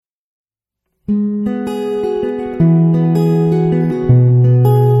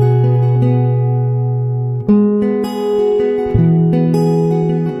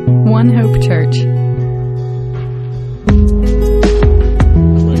One Hope Church.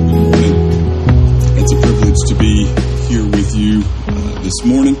 It's a privilege to be here with you this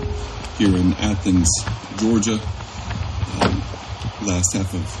morning, here in Athens, Georgia. Last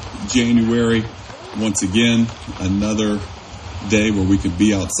half of January, once again, another day where we could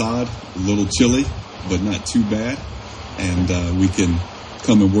be outside, a little chilly, but not too bad, and we can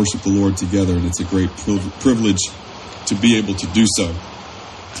come and worship the Lord together, and it's a great privilege to be able to do so.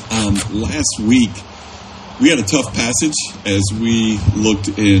 Last week, we had a tough passage as we looked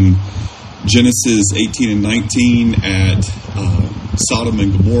in Genesis 18 and 19 at Sodom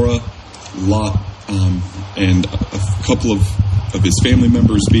and Gomorrah, Lot, and a couple of his family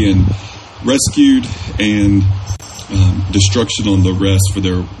members being rescued, and destruction on the rest for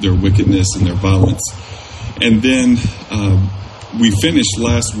their wickedness and their violence. And then we finished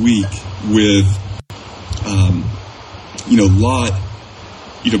last week with, Lot,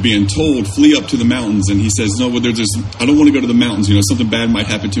 being told, flee up to the mountains. And he says, no, well, I don't want to go to the mountains. Something bad might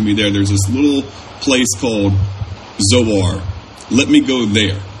happen to me there. There's this little place called Zoar. Let me go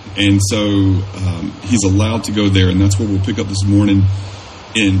there. And so he's allowed to go there. And that's where we'll pick up this morning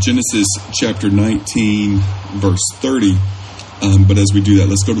in Genesis chapter 19, verse 30. But as we do that,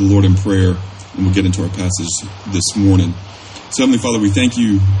 let's go to the Lord in prayer, and we'll get into our passage this morning. So, Heavenly Father, we thank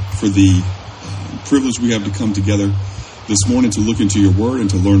you for the privilege we have to come together this morning to look into your word and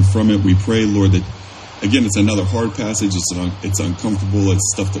to learn from it. We pray, Lord, that, again, it's another hard passage. It's uncomfortable.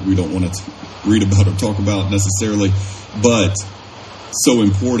 It's stuff that we don't want to read about or talk about necessarily, but so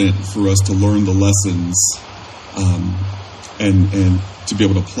important for us to learn the lessons and to be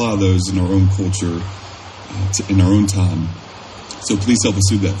able to apply those in our own culture, in our own time. So please help us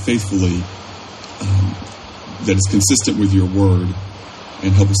do that faithfully, that is consistent with your word,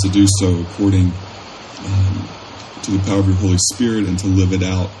 and help us to do so according to the power of your Holy Spirit, and to live it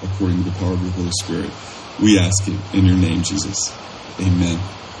out according to the power of your Holy Spirit. We ask it in your name, Jesus. Amen.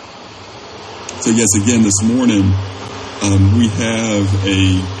 So yes, again, this morning, we have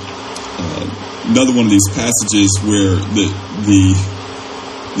another one of these passages where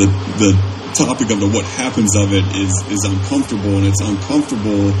the topic of what happens of it is uncomfortable, and it's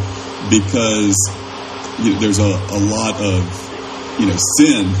uncomfortable because there's a lot of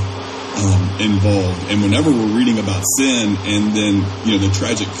sin involved, and whenever we're reading about sin and then the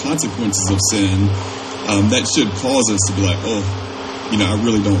tragic consequences of sin, that should cause us to be like, I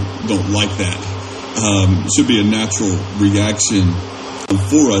really don't like that. It should be a natural reaction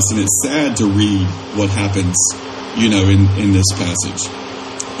for us, and it's sad to read what happens in this passage.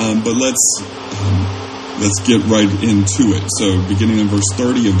 But let's get right into it. So beginning in verse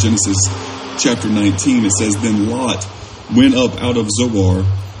 30 of Genesis chapter 19, it says, Then Lot went up out of Zoar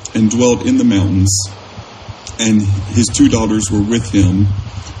and dwelt in the mountains, and his 2 daughters were with him,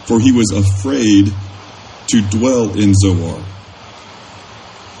 for he was afraid to dwell in Zoar.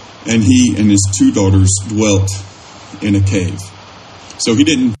 And he and his 2 daughters dwelt in a cave. So we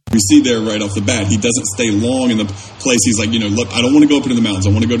see there right off the bat, he doesn't stay long in the place. He's like, look, I don't want to go up into the mountains. I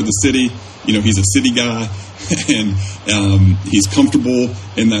want to go to the city. He's a city guy, and he's comfortable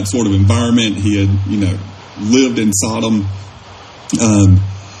in that sort of environment. He had, lived in Sodom.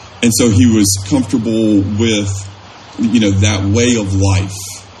 And so he was comfortable with, that way of life.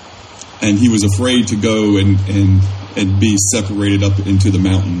 And he was afraid to go and be separated up into the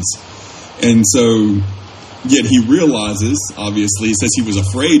mountains. And so, yet he realizes, obviously, he says he was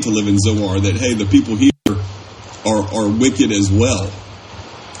afraid to live in Zoar, that, hey, the people here are wicked as well.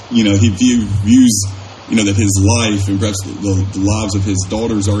 He views, that his life and perhaps the lives of his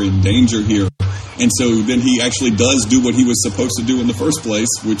daughters are in danger here. And so then he actually does do what he was supposed to do in the first place,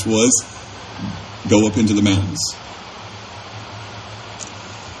 which was go up into the mountains.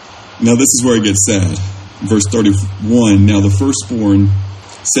 Now this is where it gets sad. Verse 31, Now the firstborn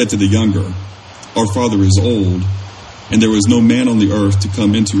said to the younger, Our father is old, and there is no man on the earth to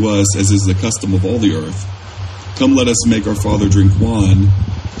come into us, as is the custom of all the earth. Come, let us make our father drink wine,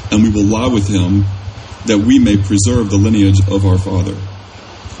 and we will lie with him, that we may preserve the lineage of our father.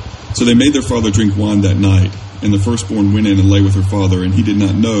 So they made their father drink wine that night, and the firstborn went in and lay with her father, and he did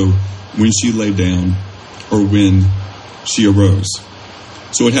not know when she lay down or when she arose.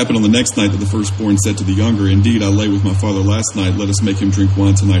 So it happened on the next night that the firstborn said to the younger, Indeed, I lay with my father last night. Let us make him drink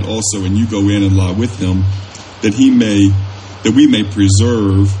wine tonight also, and you go in and lie with him, that we may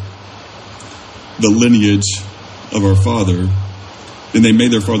preserve the lineage of our father. Then they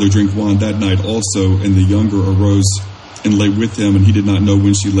made their father drink wine that night also, and the younger arose and lay with him, and he did not know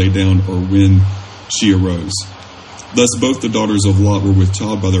when she lay down or when she arose. Thus both the daughters of Lot were with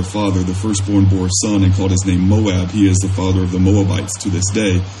child by their father. The firstborn bore a son and called his name Moab. He is the father of the Moabites to this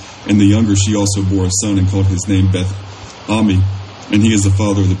day. And the younger she also bore a son and called his name Beth-Ami. And he is the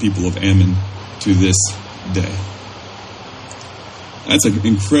father of the people of Ammon to this day. That's an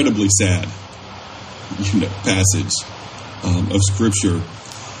incredibly sad passage of Scripture.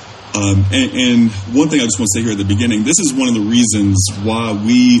 And one thing I just want to say here at the beginning, this is one of the reasons why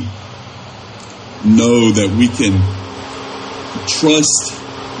we know that we can trust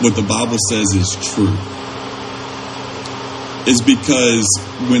what the Bible says is true. Is because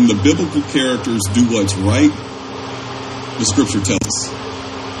when the biblical characters do what's right, the Scripture tells us.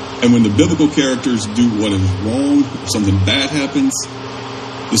 And when the biblical characters do what is wrong, if something bad happens,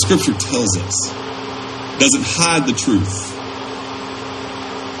 the Scripture tells us. Doesn't hide the truth.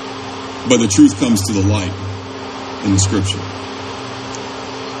 But the truth comes to the light in the Scripture.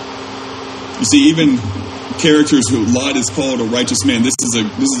 You see, even characters who Lot is called a righteous man, this is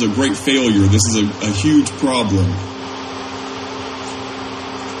a great failure. This is a huge problem.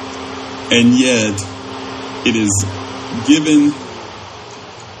 And yet, it is given,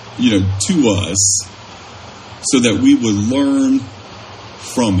 to us so that we would learn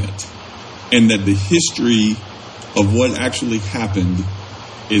from it. And that the history of what actually happened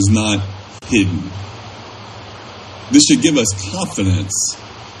is not hidden. This should give us confidence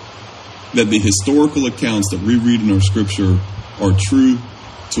that the historical accounts that we read in our Scripture are true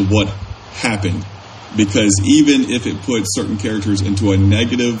to what happened. Because even if it puts certain characters into a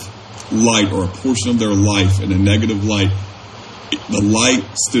negative light or a portion of their life in a negative light, the light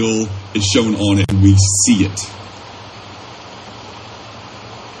still is shown on it and we see it.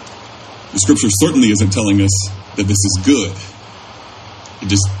 The Scripture certainly isn't telling us that this is good. It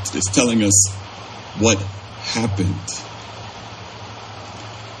just is telling us what happened.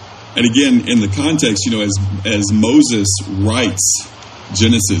 And again, in the context, as Moses writes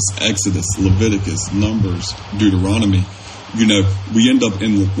Genesis, Exodus, Leviticus, Numbers, Deuteronomy, we end up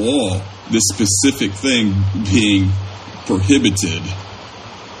in the law, this specific thing being prohibited,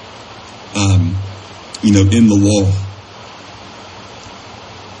 in the law.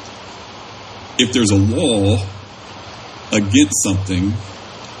 If there's a law against something,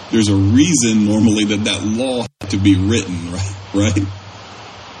 there's a reason normally that law had to be written, right?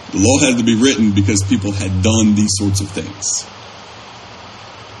 The law had to be written because people had done these sorts of things.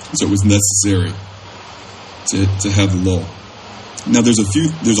 So it was necessary to have the law. Now there's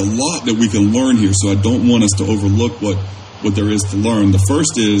a lot that we can learn here, so I don't want us to overlook what there is to learn. The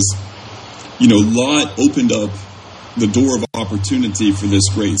first is, Lot opened up the door of opportunity for this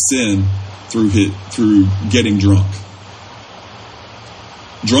great sin through getting drunk.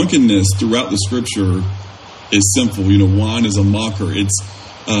 Drunkenness throughout the Scripture is simple. Wine is a mocker. It's,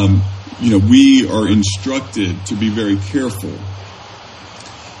 we are instructed to be very careful.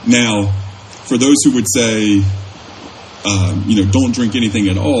 Now, for those who would say, don't drink anything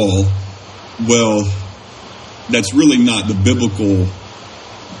at all, well, that's really not the biblical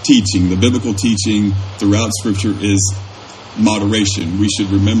teaching. The biblical teaching throughout Scripture is moderation. We should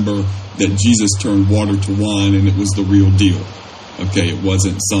remember that Jesus turned water to wine and it was the real deal. Okay, it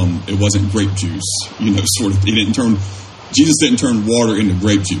wasn't grape juice, Jesus didn't turn water into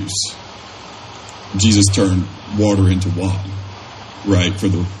grape juice. Jesus turned water into wine, right, for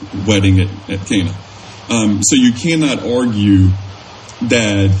the wedding at Cana. So you cannot argue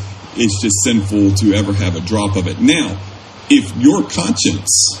that it's just sinful to ever have a drop of it. Now, if your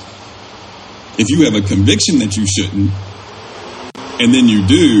conscience, if you have a conviction that you shouldn't, and then you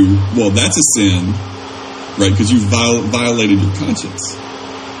do, well, that's a sin, right? Because you violated your conscience.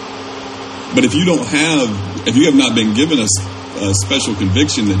 But if you have not been given a special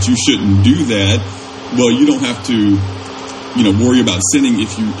conviction that you shouldn't do that, well, you don't have to, worry about sinning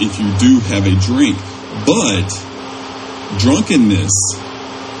if you do have a drink. But drunkenness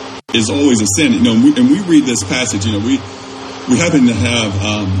is always a sin. And we read this passage. We happen to have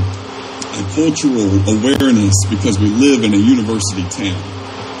a cultural awareness because we live in a university town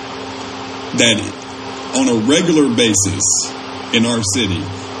that on a regular basis in our city,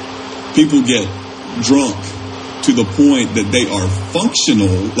 people get drunk to the point that they are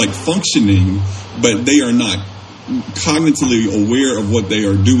functioning, but they are not cognitively aware of what they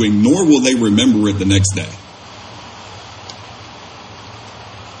are doing, nor will they remember it the next day.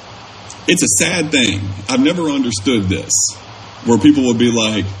 It's a sad thing. I've never understood this, where people will be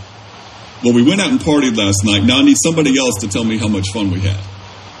like, well, we went out and partied last night. Now I need somebody else to tell me how much fun we had,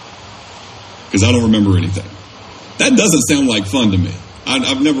 because I don't remember anything. That doesn't sound like fun to me.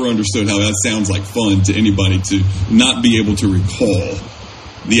 I've never understood how that sounds like fun to anybody, to not be able to recall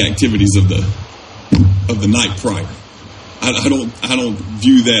the activities of the night prior. I don't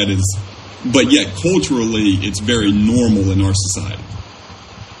view that as, but yet culturally it's very normal in our society.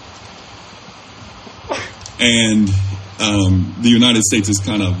 And the United States is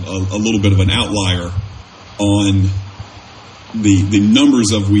kind of a little bit of an outlier on the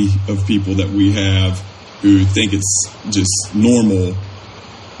numbers of people that we have who think it's just normal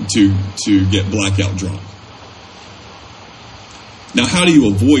to get blackout drunk. Now, how do you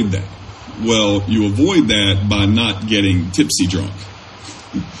avoid that? Well, you avoid that by not getting tipsy drunk,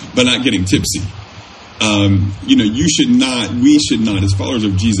 by not getting tipsy. We should not, as followers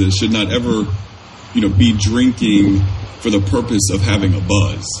of Jesus, should not ever, be drinking for the purpose of having a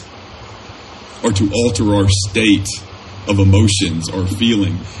buzz or to alter our state of emotions or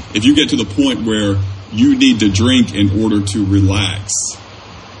feeling. If you get to the point where you need to drink in order to relax,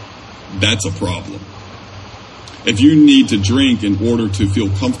 that's a problem. If you need to drink in order to feel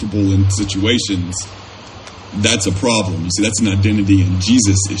comfortable in situations, that's a problem. You see, that's an identity in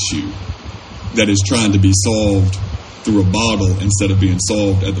Jesus issue that is trying to be solved through a bottle instead of being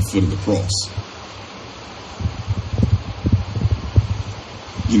solved at the foot of the cross.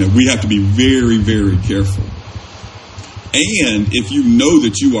 We have to be very, very careful. And if you know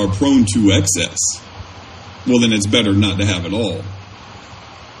that you are prone to excess, well, then it's better not to have it all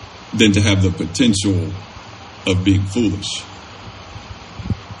than to have the potential of being foolish.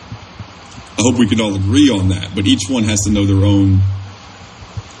 I hope we can all agree on that, but each one has to know their own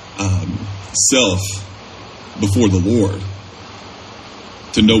self before the Lord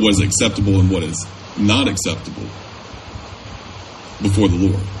to know what is acceptable and what is not acceptable before the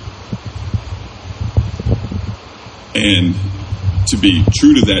Lord. And to be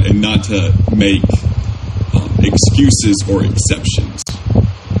true to that and not to make excuses or exceptions.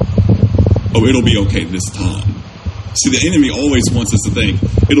 Oh, it'll be okay this time. See, the enemy always wants us to think,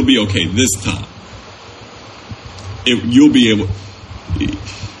 it'll be okay this time. You'll be able...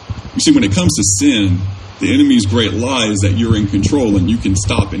 You see, when it comes to sin, the enemy's great lie is that you're in control and you can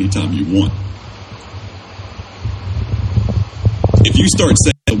stop anytime you want. If you start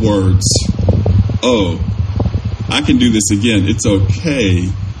saying the words, oh, I can do this again, it's okay,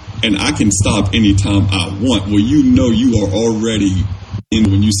 and I can stop anytime I want, well, you are already in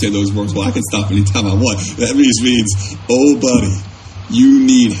when you say those words, well, I can stop anytime I want. That means, oh, buddy, you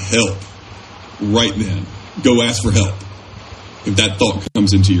need help right then. Go ask for help. If that thought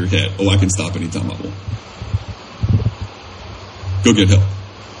comes into your head, oh, I can stop anytime I want. Go get help.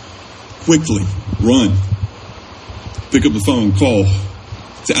 Quickly, run. Pick up the phone, call.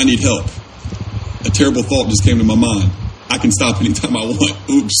 Say, I need help. A terrible thought just came to my mind. I can stop anytime I want.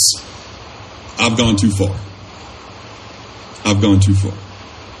 Oops. I've gone too far. I've gone too far.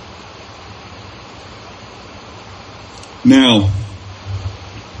 Now,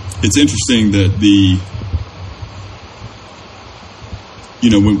 it's interesting that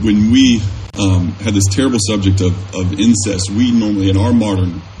when we have this terrible subject of incest, we normally, in our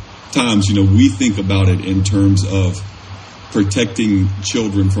modern times, we think about it in terms of protecting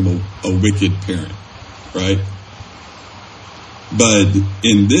children from a wicked parent, right? But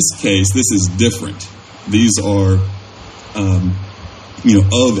in this case, this is different. These are,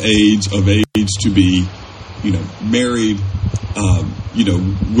 of age to be, married,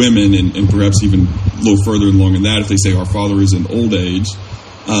 women, and perhaps even a little further along in that if they say our father is in old age.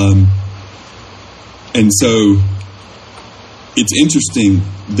 And so it's interesting,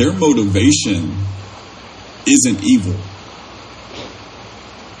 their motivation isn't evil.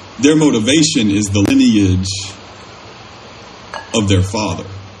 Their motivation is the lineage of their father.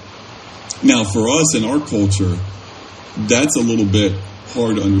 Now, for us in our culture, that's a little bit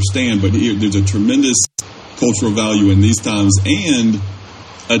hard to understand, but there's a tremendous cultural value in these times and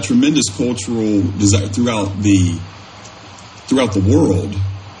a tremendous cultural desire throughout the world,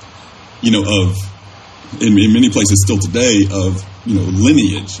 of in many places still today of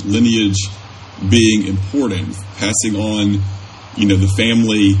lineage being important, passing on the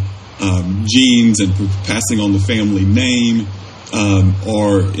family genes and passing on the family name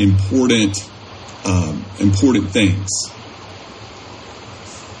are important things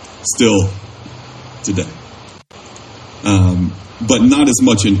still today, but not as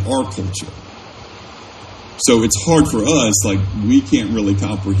much in our culture. So it's hard for us, we can't really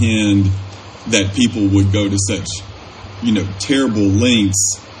comprehend that people would go to such, terrible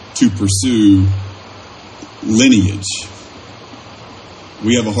lengths to pursue lineage.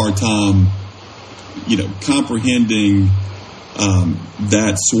 We have a hard time, comprehending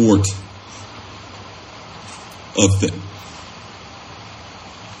that sort of thing.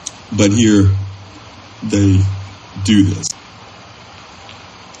 But here they do this.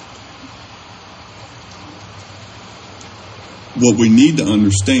 what we need to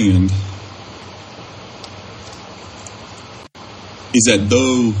understand is that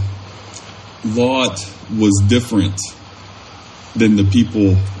though Lot was different than the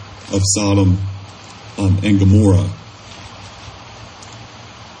people of Sodom and Gomorrah,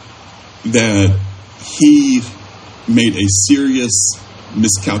 that he made a serious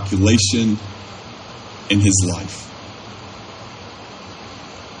miscalculation in his life.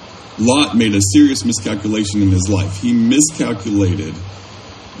 Lot made a serious miscalculation in his life. He miscalculated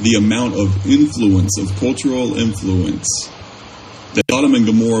the amount of influence, of cultural influence, that Sodom and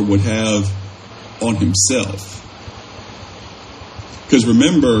Gomorrah would have on himself. Because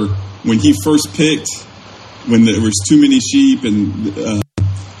remember, when he first picked, when there was too many sheep and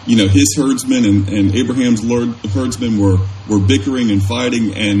his herdsmen and Abraham's herdsmen were bickering and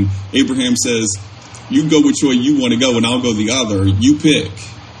fighting, and Abraham says, "You go which way you want to go, and I'll go the other. You pick."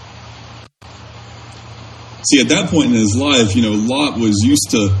 See, at that point in his life, Lot was used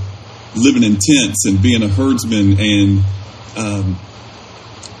to living in tents and being a herdsman and,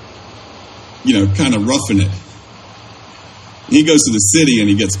 kind of roughing it. He goes to the city and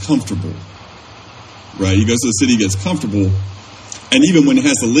he gets comfortable, right? He goes to the city, he gets comfortable. And even when he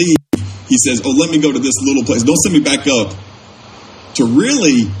has to leave, he says, "Oh, let me go to this little place. Don't send me back up to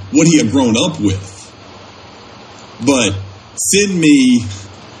really what he had grown up with. But send me,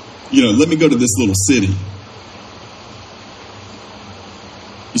 let me go to this little city."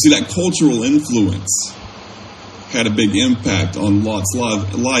 You see, that cultural influence had a big impact on Lot's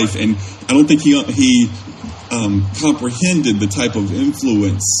life, and I don't think he comprehended the type of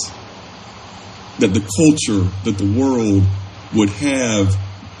influence that the culture, that the world would have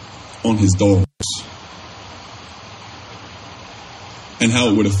on his daughters, and how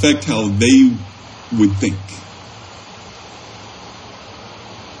it would affect how they would think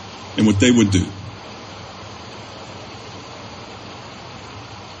and what they would do.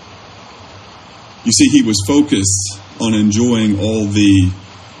 You see, he was focused on enjoying all the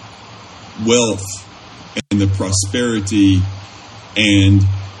wealth and the prosperity and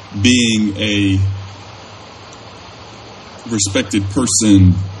being a respected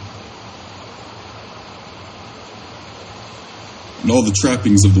person and all the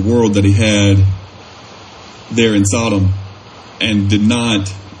trappings of the world that he had there in Sodom, and did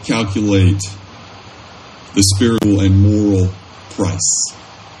not calculate the spiritual and moral price.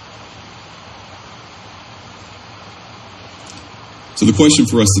 So the question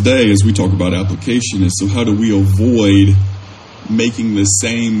for us today as we talk about application is, so how do we avoid making the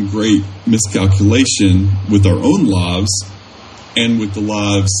same great miscalculation with our own lives and with the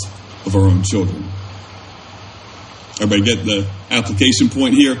lives of our own children? Everybody get the application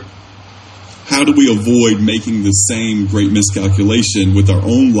point here? How do we avoid making the same great miscalculation with our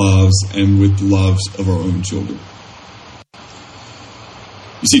own lives and with the lives of our own children?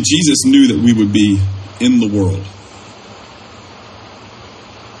 You see, Jesus knew that we would be in the world.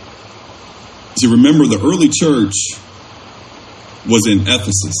 See, remember, the early church was in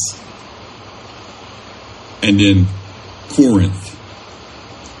Ephesus and in Corinth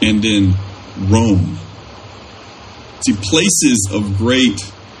and in Rome. See, places of great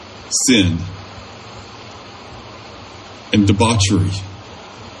sin and debauchery.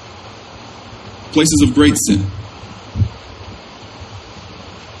 Places of great sin.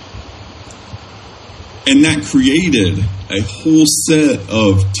 And that created a whole set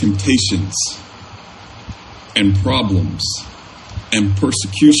of temptations and problems and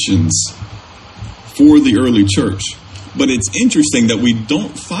persecutions for the early church. But it's interesting that we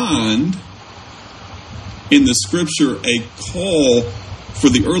don't find in the scripture a call for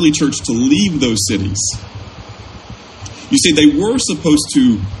the early church to leave those cities. You see, they were supposed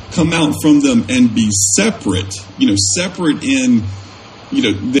to come out from them and be separate, separate in,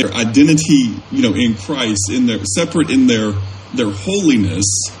 their identity, in Christ, separate in their holiness,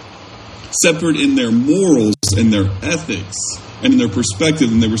 separate in their morals and their ethics and in their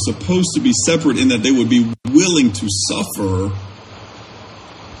perspective. And they were supposed to be separate in that they would be willing to suffer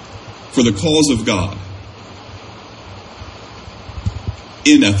for the cause of God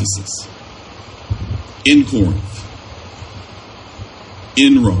in Ephesus, in Corinth,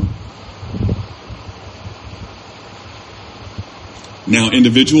 in Rome. Now,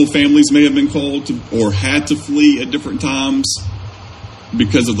 individual families may have been called to or had to flee at different times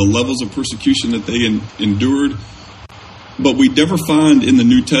because of the levels of persecution that they endured. But we never find in the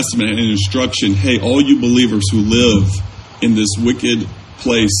New Testament an instruction, hey, all you believers who live in this wicked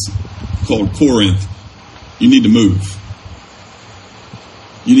place called Corinth, you need to move.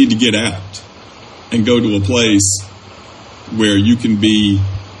 You need to get out and go to a place where you can be,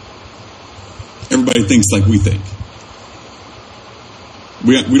 everybody thinks like we think.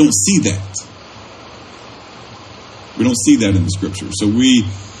 We don't see that. We don't see that in the Scripture. So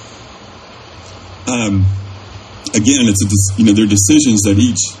again, there are decisions that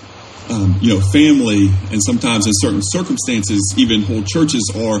each, family, and sometimes in certain circumstances, even whole churches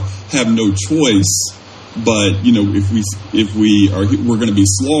have no choice. But if we're going to be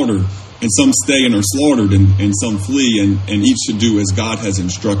slaughtered, and some stay and are slaughtered, and some flee, and each should do as God has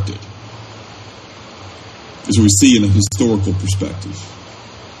instructed, as we see in a historical perspective.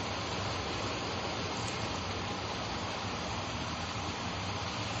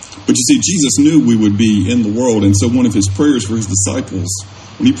 But you see, Jesus knew we would be in the world, and so one of his prayers for his disciples,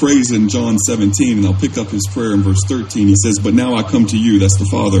 when he prays in John 17, and I'll pick up his prayer in verse 13, he says, "But now I come to you," that's the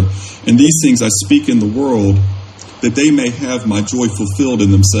Father, "and these things I speak in the world, that they may have my joy fulfilled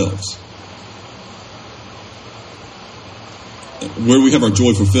in themselves." Where do we have our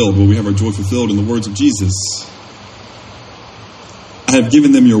joy fulfilled? Well, we have our joy fulfilled in the words of Jesus. "I have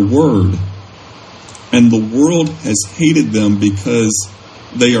given them your word, and the world has hated them because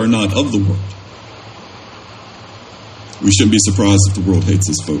they are not of the world." We shouldn't be surprised if the world hates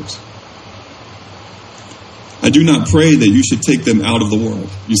us, folks. "I do not pray that you should take them out of the world."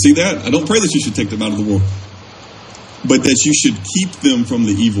 You see that? I don't pray that you should take them out of the world, but that you should keep them from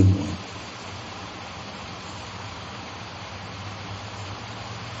the evil one.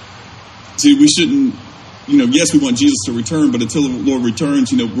 See, we shouldn't, yes, we want Jesus to return, but until the Lord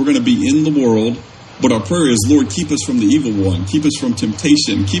returns, we're going to be in the world. But our prayer is, Lord, keep us from the evil one. Keep us from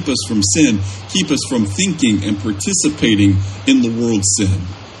temptation. Keep us from sin. Keep us from thinking and participating in the world's sin.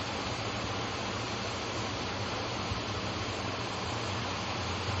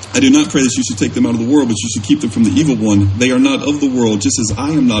 "I do not pray that you should take them out of the world, but you should keep them from the evil one. They are not of the world, just as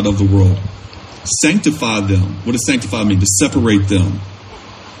I am not of the world. Sanctify them." What does sanctify mean? To separate them.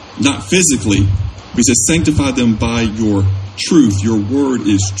 Not physically, but he says, "Sanctify them by your truth. Your word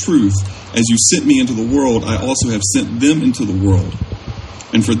is truth. As you sent me into the world, I also have sent them into the world.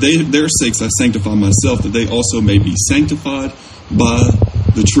 And for their sakes I sanctify myself, that they also may be sanctified by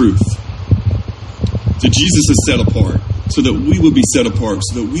the truth." So Jesus is set apart, so that we would be set apart,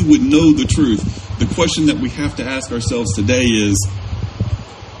 so that we would know the truth. The question that we have to ask ourselves today is,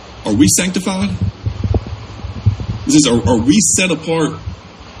 are we sanctified? Are we set apart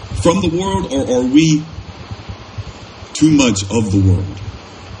from the world, or are we too much of the world?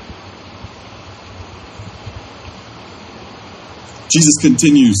 Jesus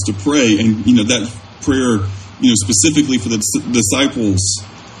continues to pray, and that prayer, specifically for the disciples,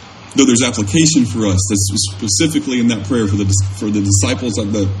 though there's application for us, that's specifically in that prayer for the disciples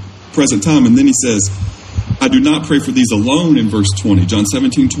at the present time. And then he says, "I do not pray for these alone," in verse 20, John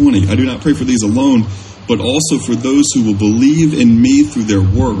 17:20. "I do not pray for these alone, but also for those who will believe in me through their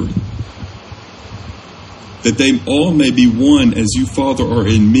word, that they all may be one as you, Father, are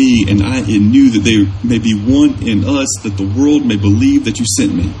in me, and I in you, that they may be one in us, that the world may believe that you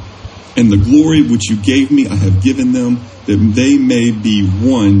sent me. And the glory which you gave me I have given them, that they may be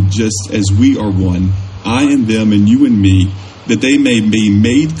one just as we are one, I and them and you and me, that they may be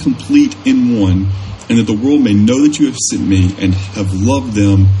made complete in one, and that the world may know that you have sent me and have loved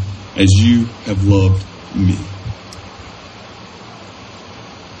them as you have loved me."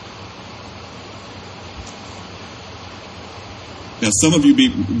 Now, some of you,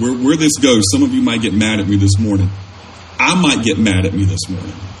 where this goes, some of you might get mad at me this morning. I might get mad at me this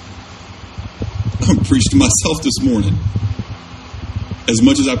morning. I preached to myself this morning as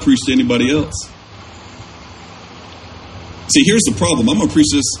much as I preached to anybody else. See, here's the problem. I'm going to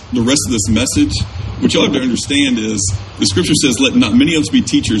preach the rest of this message. What you have to understand is the scripture says, "Let not many of us be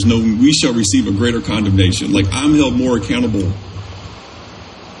teachers, knowing we shall receive a greater condemnation." Like, I'm held more accountable.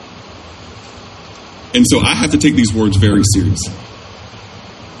 And so I have to take these words very seriously.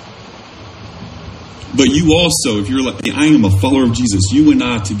 But you also, if you're like, I am a follower of Jesus, you and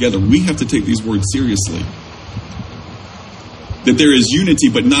I together, we have to take these words seriously. That there is unity,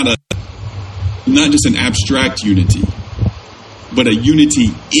 but not just an abstract unity, but a unity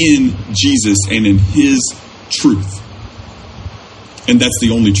in Jesus and in his truth. And that's the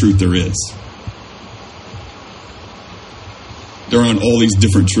only truth there is. There aren't all these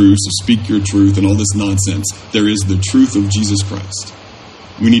different truths, so speak your truth and all this nonsense. There is the truth of Jesus Christ.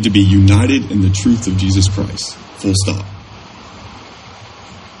 We need to be united in the truth of Jesus Christ. Full stop.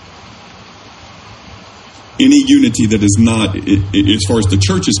 Any unity that is not, as far as the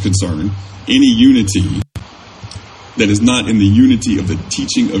church is concerned, any unity that is not in the unity of the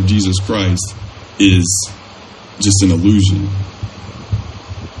teaching of Jesus Christ is just an illusion.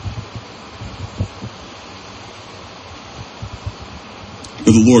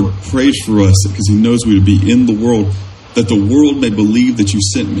 But the Lord prays for us because he knows we to be in the world, that the world may believe that you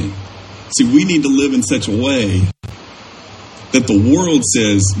sent me. See, we need to live in such a way that the world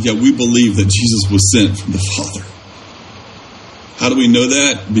says, yeah, we believe that Jesus was sent from the Father. How do we know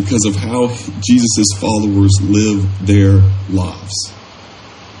that? Because of how Jesus' followers live their lives.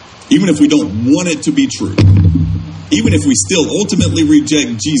 Even if we don't want it to be true, even if we still ultimately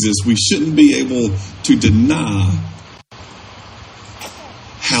reject Jesus, we shouldn't be able to deny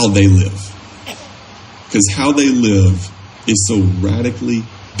how they live. Because how they live is so radically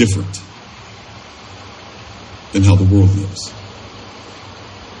different than how the world lives.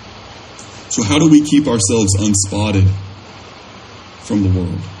 So how do we keep ourselves unspotted from the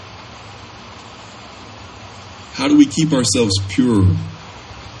world? How do we keep ourselves pure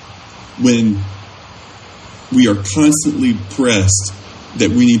when we are constantly pressed that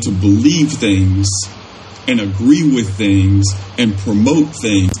we need to believe things and agree with things and promote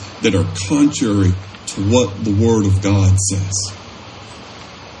things that are contrary to what the Word of God says?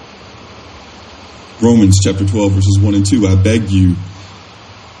 Romans chapter 12, verses 1 and 2, I beg you.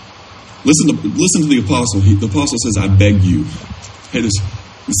 Listen to the apostle. The apostle says, I beg you. It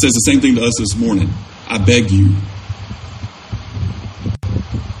says the same thing to us this morning. I beg you.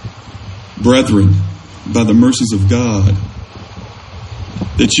 Brethren, by the mercies of God,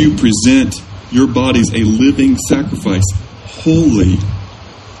 that you present your bodies a living sacrifice, holy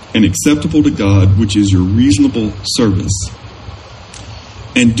and acceptable to God, which is your reasonable service.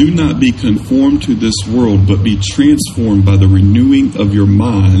 And do not be conformed to this world, but be transformed by the renewing of your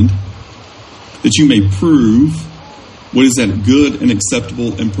mind, that you may prove what is that good and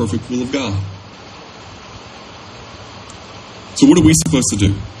acceptable and perfect will of God. So what are we supposed to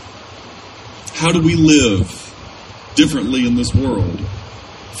do? How do we live differently in this world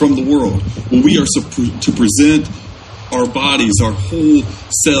from the world? Well, we are to present our bodies, our whole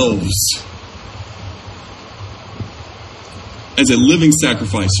selves, as a living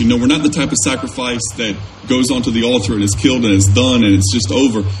sacrifice. You know, we're not the type of sacrifice that goes onto the altar and is killed and is done and it's just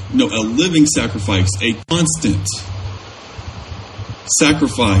over. No, a living sacrifice, a constant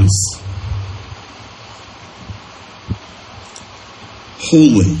sacrifice.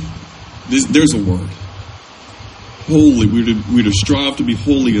 Holy. There's a word. Holy. We're to strive to be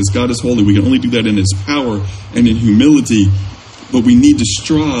holy as God is holy. We can only do that in His power and in humility. But we need to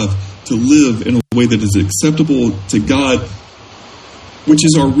strive to live in a way that is acceptable to God, which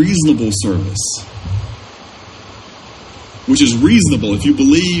is our reasonable service. Which is reasonable. If you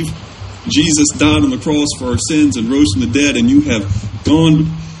believe Jesus died on the cross for our sins and rose from the dead, and you have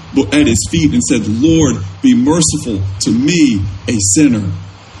gone at His feet and said, Lord, be merciful to me, a sinner.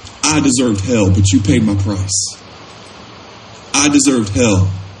 I deserved hell, but you paid my price. I deserved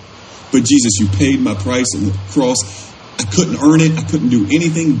hell, but Jesus, you paid my price on the cross. I couldn't earn it. I couldn't do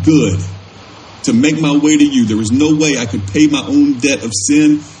anything good to make my way to you. There was no way I could pay my own debt of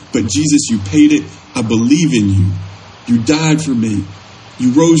sin, but Jesus, you paid it. I believe in you. You died for me.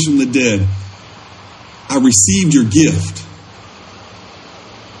 You rose from the dead. I received your gift.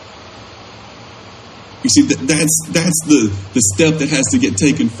 You see, that's the step that has to get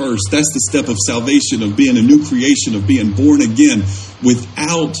taken first. That's the step of salvation, of being a new creation, of being born again.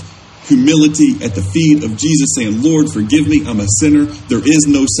 Without humility at the feet of Jesus, saying, Lord, forgive me, I'm a sinner, there is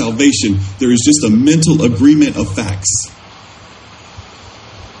no salvation. There is just a mental agreement of facts.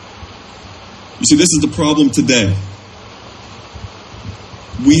 You see, this is the problem today.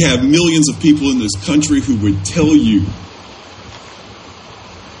 We have millions of people in this country who would tell you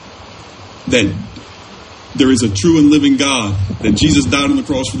that there is a true and living God, that Jesus died on the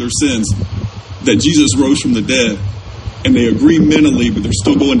cross for their sins, that Jesus rose from the dead, and they agree mentally, but they're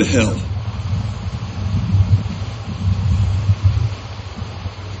still going to hell.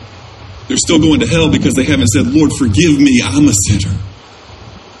 They're still going to hell because they haven't said, Lord, forgive me, I'm a sinner.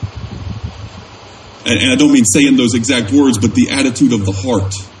 And I don't mean saying those exact words, but the attitude of the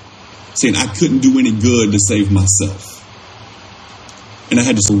heart, saying, I couldn't do any good to save myself. And I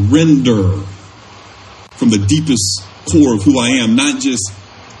had to surrender from the deepest core of who I am, not just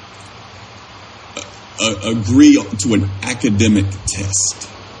agree to an academic test.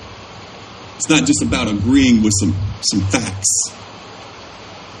 It's not just about agreeing with some facts.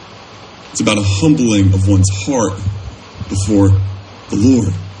 It's about a humbling of one's heart before the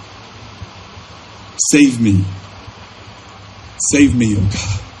Lord. Save me. Save me, oh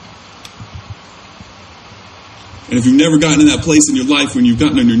God. And if you've never gotten in that place in your life when you've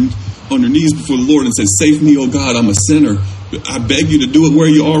gotten on your knees before the Lord and said, save me, oh God, I'm a sinner, I beg you to do it where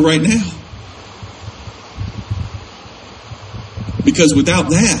you are right now. Because without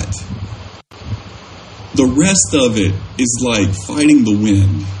that, the rest of it is like fighting the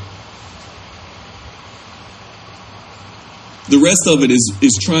wind. The rest of it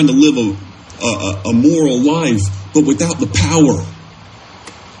is trying to live a moral life, but without the power.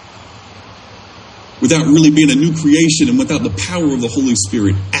 Without really being a new creation and without the power of the Holy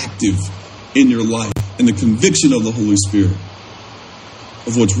Spirit active in your life and the conviction of the Holy Spirit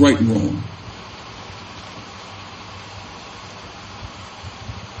of what's right and wrong.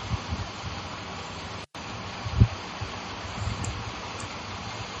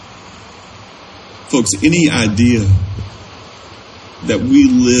 Folks, any idea that we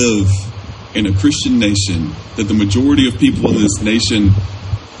live in a Christian nation, that the majority of people in this nation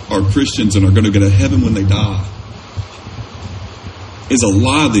are Christians and are going to go to heaven when they die, is a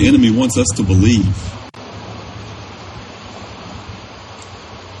lie the enemy wants us to believe.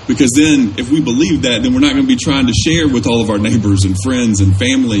 Because then, if we believe that, then we're not going to be trying to share with all of our neighbors and friends and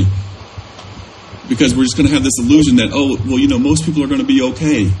family, because we're just going to have this illusion that, oh, well, you know, most people are going to be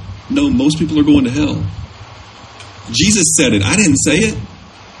okay. No, most people are going to hell. Jesus said it. I didn't say it.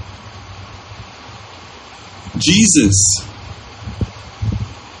 Jesus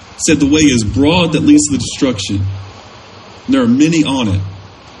said the way is broad that leads to destruction. There are many on it.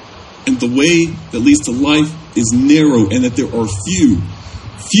 And the way that leads to life is narrow, and that there are few.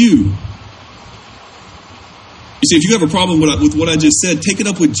 You see, if you have a problem with what I just said, take it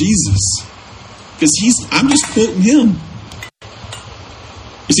up with Jesus. Because I'm just quoting him.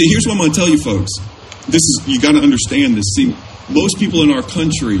 You see, here's what I'm going to tell you, folks. You got to understand this. See, most people in our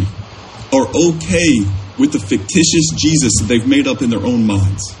country are okay with the fictitious Jesus that they've made up in their own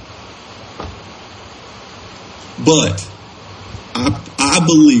minds. But I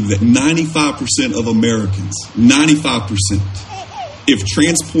believe that 95% of Americans, 95%, if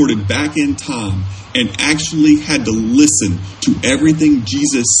transported back in time and actually had to listen to everything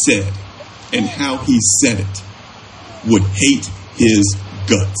Jesus said and how he said it, would hate his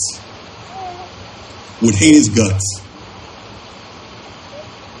guts. Would hate his guts.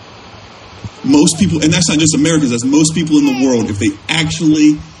 Most people, and that's not just Americans, that's most people in the world, if they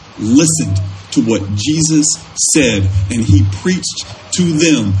actually listened to what Jesus said and he preached to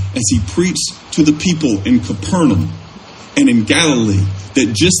them as he preached to the people in Capernaum and in Galilee,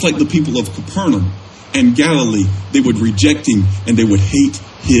 that just like the people of Capernaum and Galilee, they would reject him and they would hate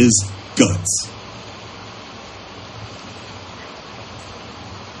his guts.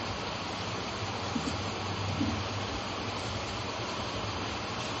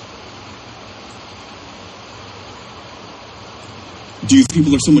 Do you think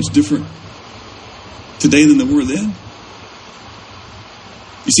people are so much different today than they were then?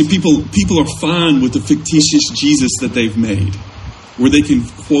 You see, people are fine with the fictitious Jesus that they've made, where they can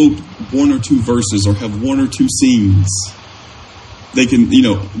quote one or two verses or have one or two scenes. They can,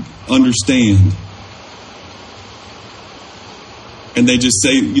 understand. And they just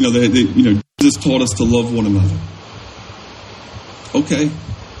say, Jesus taught us to love one another. Okay,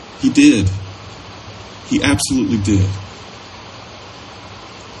 he did. He absolutely did.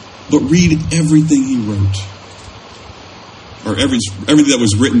 But read everything he wrote. Or everything that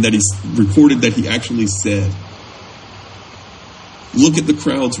was written that he recorded that he actually said. Look at the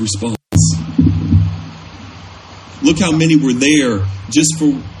crowd's response. Look how many were there just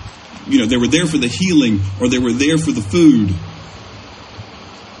for, they were there for the healing or they were there for the food.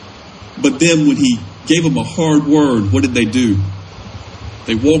 But then when he gave them a hard word, what did they do?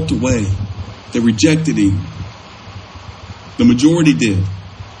 They walked away. They rejected him. The majority did.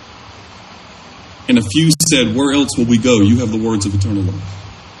 And a few said, where else will we go? You have the words of eternal life.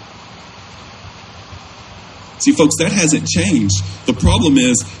 See, folks, that hasn't changed. The problem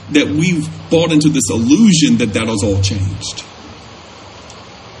is that we've bought into this illusion that has all changed.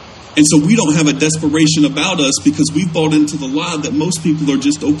 And so we don't have a desperation about us because we've bought into the lie that most people are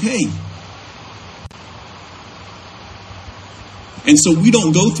just okay. And so we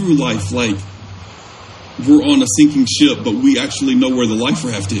don't go through life like we're on a sinking ship, but we actually know where the life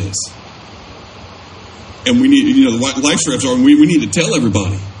raft is. And we need, the life rafts are, and we need to tell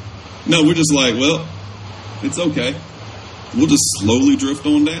everybody. No, we're just like, well, it's okay. We'll just slowly drift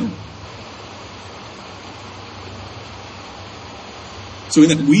on down. So in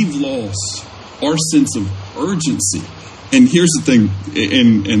that, we've lost our sense of urgency. And here's the thing,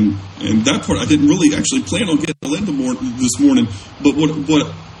 and that part I didn't really actually plan on getting into more this morning, but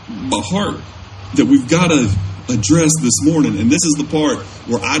what my heart that we've got to address this morning, and this is the part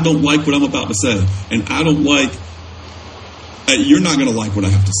where I don't like what I'm about to say, and I don't like, you're not going to like what I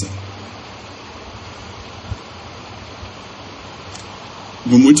have to say.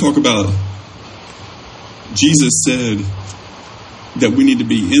 When we talk about, Jesus said that we need to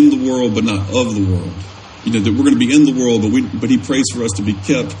be in the world but not of the world. That we're going to be in the world, but he prays for us to be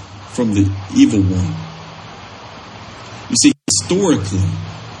kept from the evil one. You see, he historically,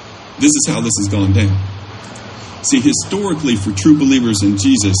 this is how this has gone down. See, historically, for true believers in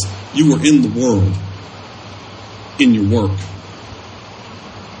Jesus, you were in the world in your work.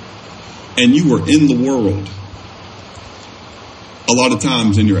 And you were in the world a lot of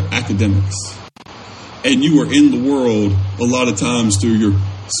times in your academics. And you were in the world a lot of times through your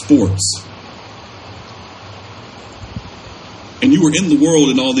sports. And you were in the world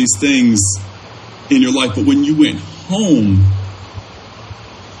in all these things in your life. But when you went home,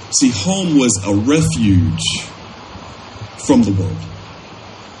 see, home was a refuge from the world.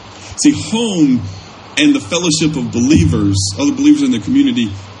 See, home and the fellowship of believers, other believers in the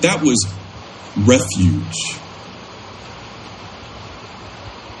community, that was refuge.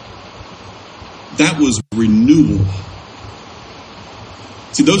 That was renewal.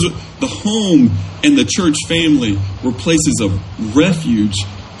 See, those are the home and the church family were places of refuge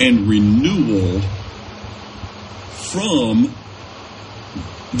and renewal from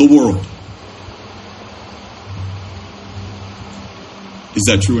the world. Is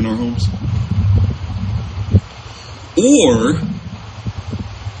that true in our homes? Or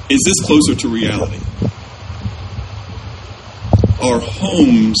is this closer to reality? Our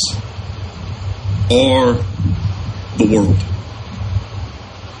homes are the world.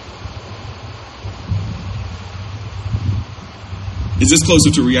 Is this closer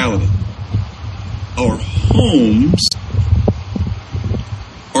to reality? Our homes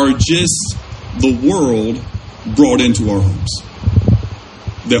are just the world brought into our homes.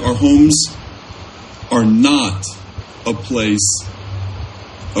 That our homes are not a place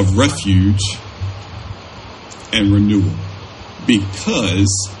of refuge and renewal,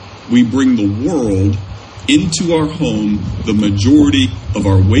 because we bring the world into our home the majority of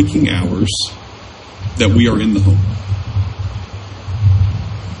our waking hours that we are in the home.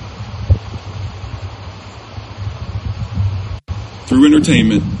 Through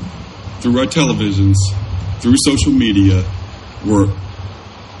entertainment, through our televisions, through social media, we're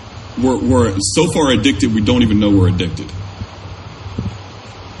so far addicted we don't even know we're addicted.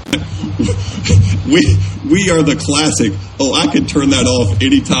 We are the classic, oh, I could turn that off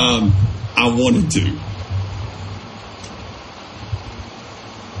anytime I wanted to.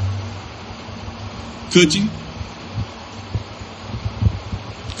 Could you?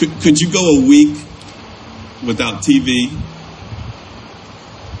 Could you go a week without TV?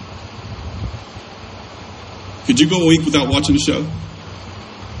 Could you go a week without watching a show?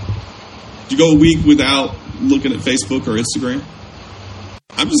 Could you go a week without looking at Facebook or Instagram?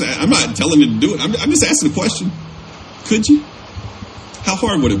 I'm not telling you to do it. I'm just asking a question. Could you? How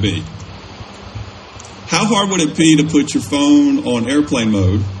hard would it be? How hard would it be to put your phone on airplane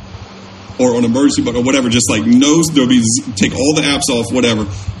mode or on emergency mode or whatever? Just like take all the apps off, whatever.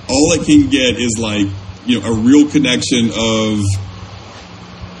 All it can get is like, a real connection of,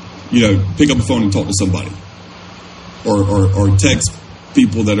 pick up the phone and talk to somebody or text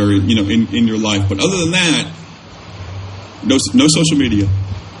people that are, in your life. But other than that, no social media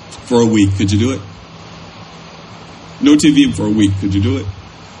for a week. Could you do it? No TV for a week. Could you do it?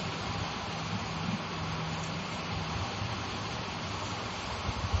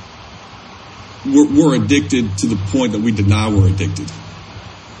 We're addicted to the point that we deny we're addicted.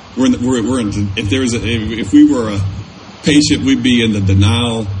 If we were a patient, we'd be in the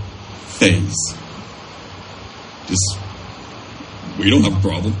denial phase. We don't have a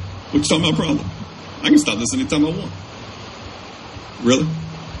problem. What you talking about problem? I can stop this anytime I want. Really?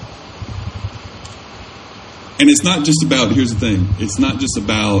 And it's not just about, here's the thing, it's not just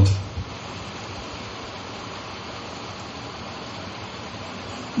about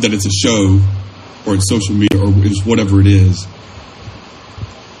that it's a show or it's social media or it's whatever it is.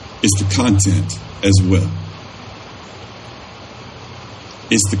 It's the content as well.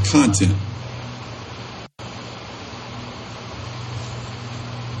 It's the content.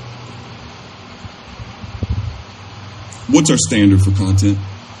 What's our standard for content?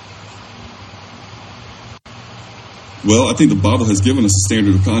 Well, I think the Bible has given us a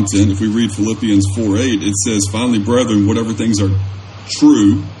standard of content. If we read Philippians 4:8, it says, finally, brethren, whatever things are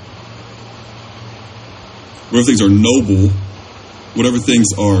true, whatever things are noble, whatever things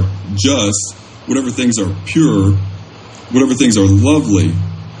are just, whatever things are pure, whatever things are lovely,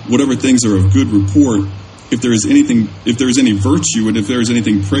 whatever things are of good report, if there is any virtue and if there is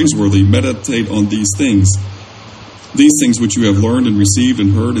anything praiseworthy, meditate on these things. These things which you have learned and received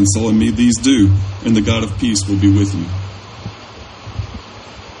and heard and saw in me, these do, and the God of peace will be with you.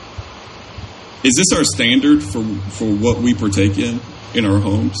 Is this our standard for what we partake in our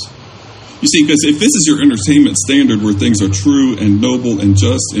homes? You see, because if this is your entertainment standard where things are true and noble and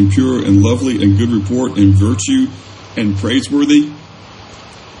just and pure and lovely and good report and virtue, and praiseworthy.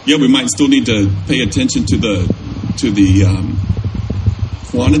 Yeah, we might still need to pay attention to the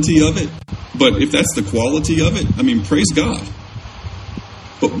quantity of it. But if that's the quality of it, I mean, praise God.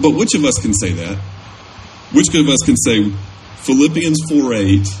 But which of us can say that? Which of us can say Philippians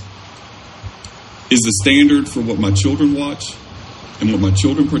 4:8 is the standard for what my children watch and what my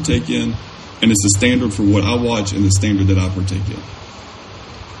children partake in, and it's the standard for what I watch and the standard that I partake in?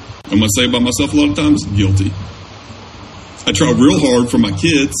 I'm going to say about myself a lot of times, guilty. I try real hard for my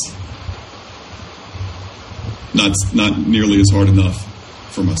kids. Not nearly as hard enough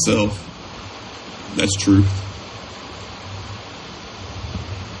for myself. That's true.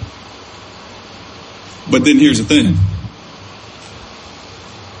 But then here's the thing.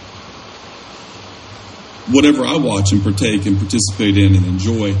 Whatever I watch and partake and participate in and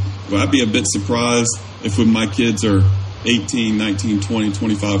enjoy, will I be a bit surprised if when my kids are 18, 19, 20,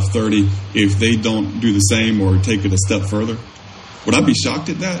 25, 30, if they don't do the same or take it a step further? Would I be shocked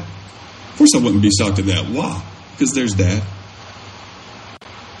at that? Of course I wouldn't be shocked at that. Why? Because there's Dad.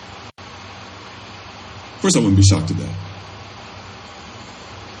 Of course I wouldn't be shocked at that.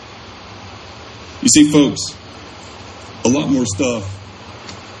 You see, folks, a lot more stuff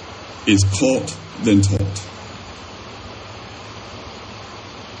is caught than taught.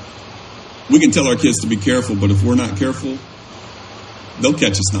 We can tell our kids to be careful, but if we're not careful, they'll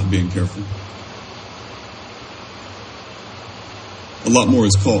catch us not being careful. A lot more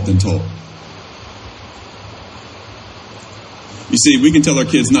is caught than taught. You see, we can tell our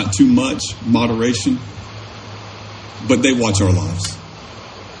kids not too much, moderation, but they watch our lives.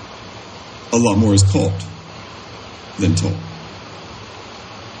 A lot more is caught than taught.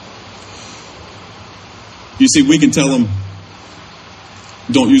 You see, we can tell them,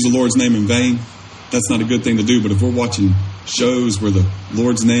 don't use the Lord's name in vain. That's not a good thing to do. But if we're watching shows where the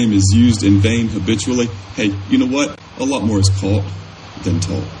Lord's name is used in vain habitually, hey, you know what? A lot more is caught than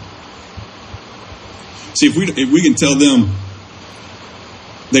taught. See, if we can tell them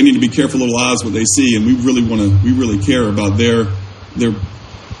they need to be careful, little eyes, what they see, and we really care about their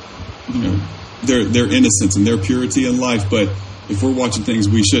innocence and their purity in life. But if we're watching things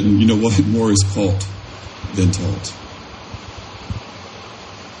we shouldn't, you know what? More is caught than taught.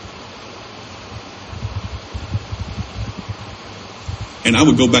 And I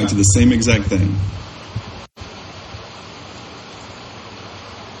would go back to the same exact thing.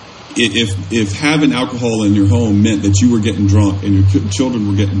 If having alcohol in your home meant that you were getting drunk and your children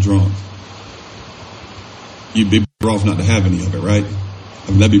were getting drunk, you'd be better off not to have any of it, right? I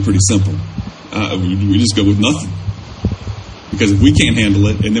mean, that'd be pretty simple. We just go with nothing. Because if we can't handle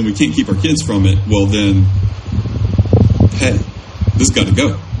it and then we can't keep our kids from it, well then, hey, this has got to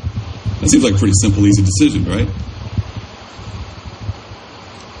go. That seems like a pretty simple, easy decision, right?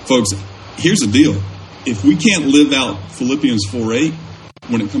 Folks, here's the deal. If we can't live out Philippians 4:8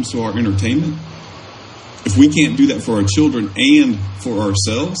 when it comes to our entertainment, if we can't do that for our children and for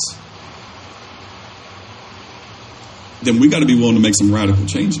ourselves, then we got to be willing to make some radical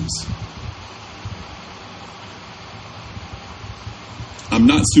changes. I'm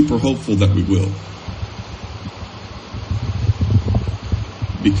not super hopeful that we will,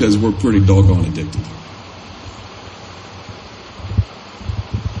 because we're pretty doggone addicted.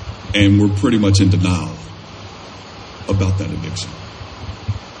 And we're pretty much in denial about that addiction.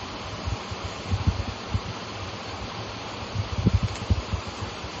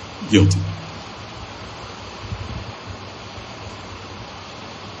 Guilty.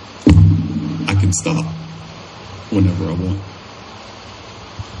 I can stop whenever I want.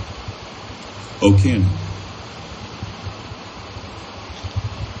 Oh, can I?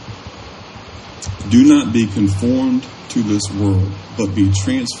 Do not be conformed to this world, but be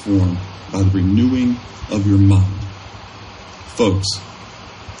transformed by the renewing of your mind. Folks,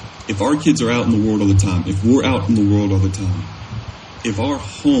 if our kids are out in the world all the time, if we're out in the world all the time, if our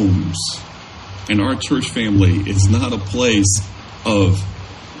homes and our church family is not a place of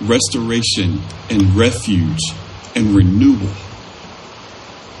restoration and refuge and renewal,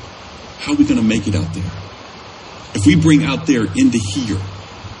 how are we going to make it out there? If we bring out there into here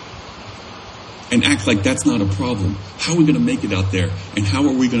and act like that's not a problem, how are we going to make it out there? And how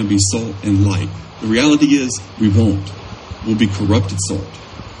are we going to be salt and light? The reality is we won't. We'll be corrupted salt.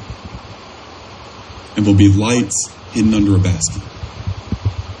 And we'll be lights hidden under a basket.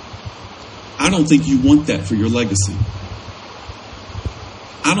 I don't think you want that for your legacy.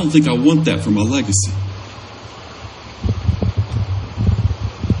 I don't think I want that for my legacy.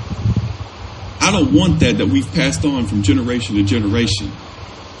 I don't want that we've passed on from generation to generation.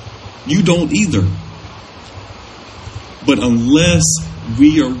 You don't either. But unless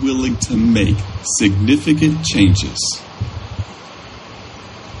we are willing to make significant changes,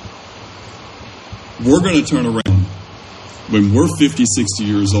 we're going to turn around when we're 50, 60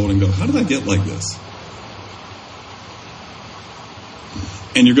 years old and go, how did I get like this?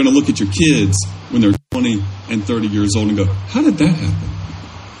 And you're going to look at your kids when they're 20 and 30 years old and go, how did that happen?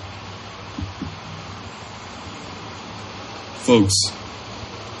 Folks,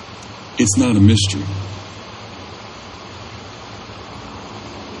 it's not a mystery.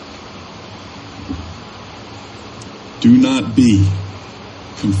 Do not be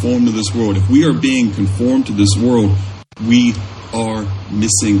conformed to this world. If we are being conformed to this world, we are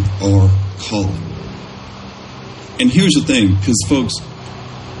missing our calling. And here's the thing, because folks,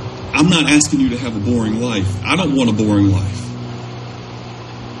 I'm not asking you to have a boring life. I don't want a boring life.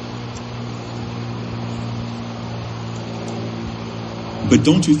 But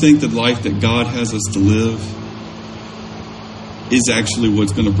don't you think the life that God has us to live is actually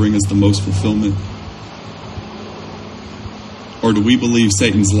what's going to bring us the most fulfillment? Or do we believe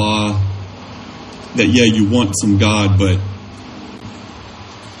Satan's lie that, yeah, you want some God, but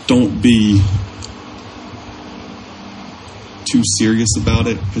don't be too serious about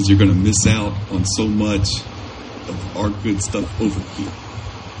it because you're going to miss out on so much of our good stuff over here?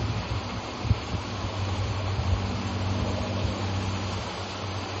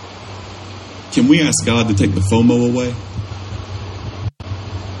 Can we ask God to take the FOMO away?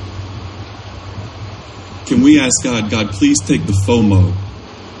 Can we ask God, God, please take the FOMO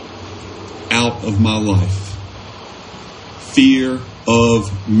out of my life? Fear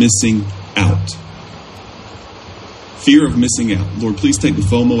of missing out. Fear of missing out. Lord, please take the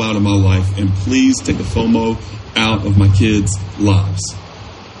FOMO out of my life, and please take the FOMO out of my kids' lives.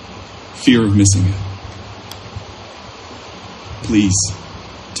 Fear of missing out. Please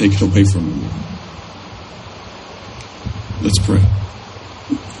take it away from me, Lord. Let's pray.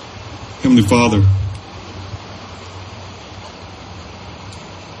 Heavenly Father,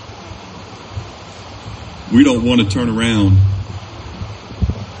 we don't want to turn around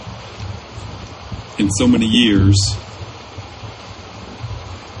in so many years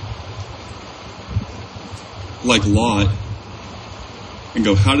like Lot and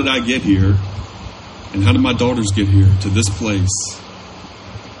go, how did I get here? And how did my daughters get here to this place?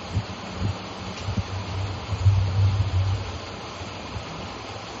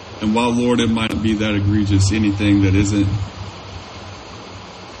 And while, Lord, it might not be that egregious, anything that isn't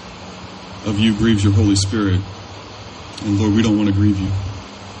of you grieves your Holy Spirit. And Lord, we don't want to grieve you.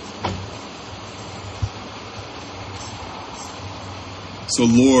 So,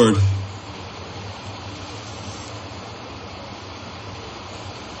 Lord,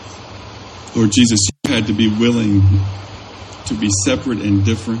 Lord Jesus, you had to be willing to be separate and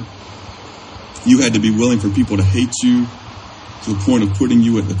different. You had to be willing for people to hate you to the point of putting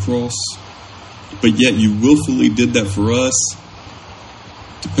you at the cross. But yet you willfully did that for us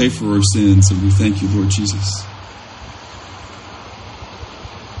to pay for our sins. And we thank you, Lord Jesus.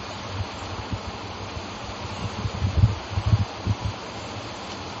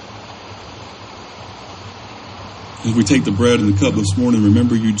 As we take the bread and the cup this morning,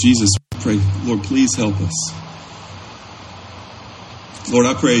 remember you, Jesus. We pray, Lord, please help us. Lord,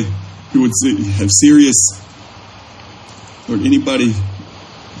 I pray you would have serious, Lord, anybody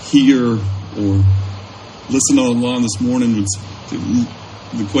here or listen online this morning would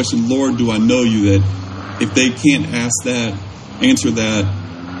the question, Lord, do I know you? That if they can't answer that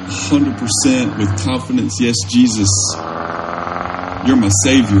 100% with confidence, yes, Jesus, you're my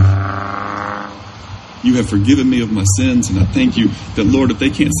Savior. You have forgiven me of my sins, and I thank you that, Lord, if they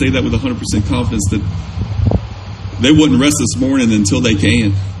can't say that with 100% confidence, that they wouldn't rest this morning until they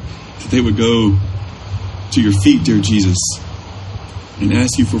can. That they would go to your feet, dear Jesus, and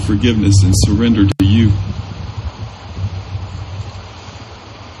ask you for forgiveness and surrender to you.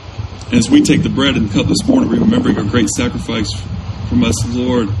 And as we take the bread and the cup this morning, we remember your great sacrifice from us,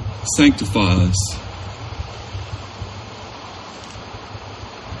 Lord. Sanctify us.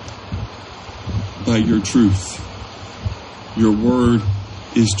 By your truth. Your word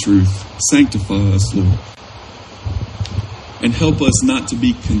is truth. Sanctify us, Lord. And help us not to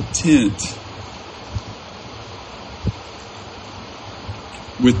be content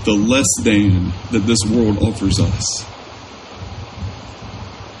with the less than that this world offers us.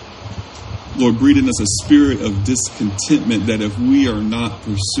 Lord, breathe in us a spirit of discontentment, that if we are not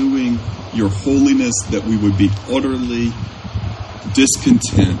pursuing your holiness, that we would be utterly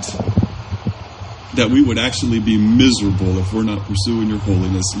discontent, that we would actually be miserable if we're not pursuing your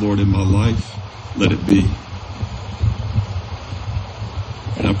holiness. Lord, in my life, let it be.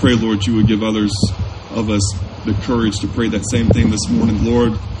 And I pray, Lord, you would give others of us the courage to pray that same thing this morning.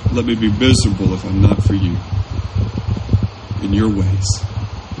 Lord, let me be miserable if I'm not for you in your ways.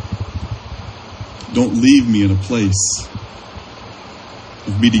 Don't leave me in a place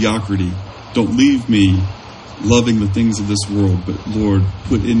of mediocrity. Don't leave me loving the things of this world, but Lord,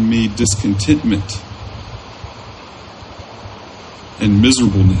 put in me discontentment and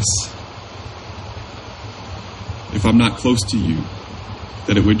miserableness if I'm not close to you,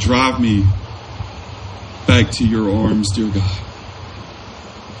 that it would drive me back to your arms, dear God.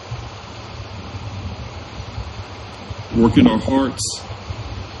 Work in our hearts,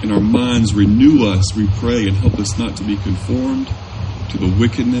 in our minds, renew us, we pray, and help us not to be conformed to the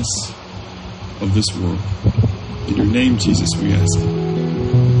wickedness of this world. In your name, Jesus, we ask it.